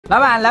老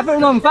板，来份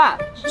糯米饭，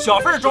小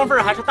份中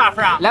份还是大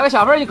份啊？来个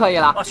小份就可以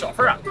了。哦，小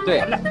份啊。对，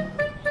来，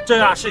这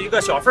样是一个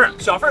小份，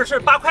小份是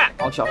8块。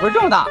哦，小份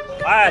这么大。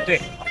哎，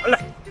对，好嘞。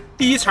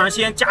第一层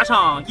先加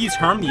上1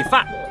层米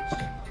饭，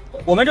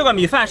我们这个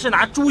米饭是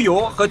拿猪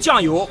油和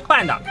酱油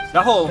拌的，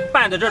然后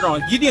拌的这种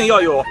一定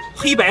要有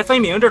黑白分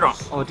明这种。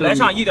哦，来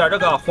上一点这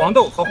个黄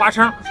豆和花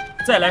生，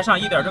再来上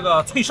一点这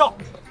个脆哨。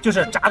就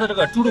是炸的这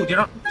个猪肉丁，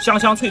香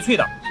香脆脆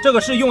的。这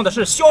个是用的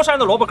是萧山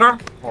的萝卜干。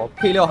哦，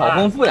配料好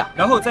丰富呀。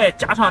然后再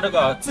加上这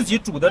个自己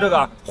煮的这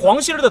个黄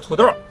心的土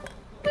豆。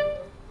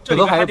这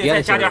里面还得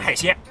再加点海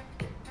鲜。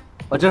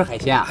哦，这是海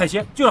鲜啊？海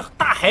鲜就是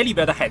大海里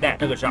边的海带，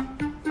这个是。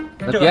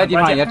别的地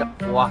方也整。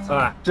哇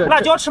塞！这辣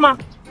椒吃吗？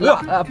不要。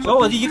小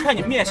伙子一看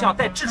你面相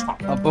带痔疮。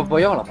啊，不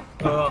要了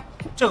吧？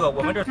这个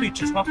我们这对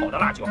痔疮好的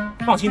辣椒，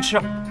放心吃。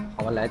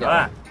好吧，来点。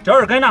哎，折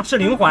耳根呢是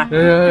灵魂。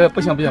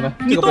不行，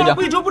你到了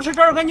贵州不吃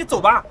折耳根，你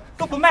走吧，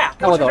都不卖。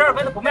那我走。折耳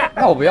根的不卖。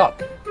那我不要了。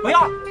不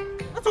要，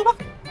那走吧，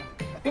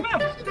不卖了。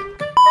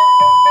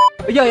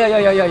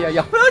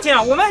要！不要紧，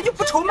我们就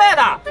不愁卖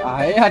的。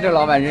哎呀，这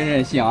老板真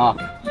任性啊！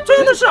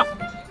真的是，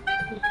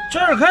折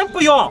耳根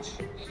不要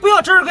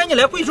折耳根，你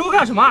来贵州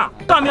干什么？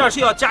上面是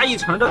要加1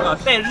层这个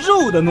带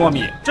肉的糯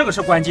米，这个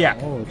是关键。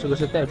哦，这个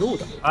是带肉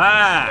的。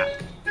哎，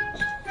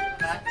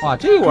哇，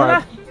这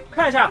碗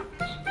看一下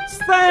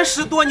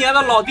，30多年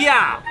的老店，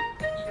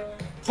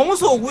童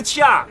叟无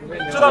欺啊，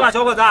知道吗，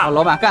小伙子？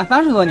老板干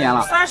30多年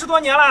了。30多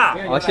年了。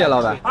好，谢谢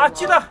老板。啊，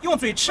记得用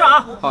嘴吃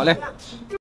啊。好嘞。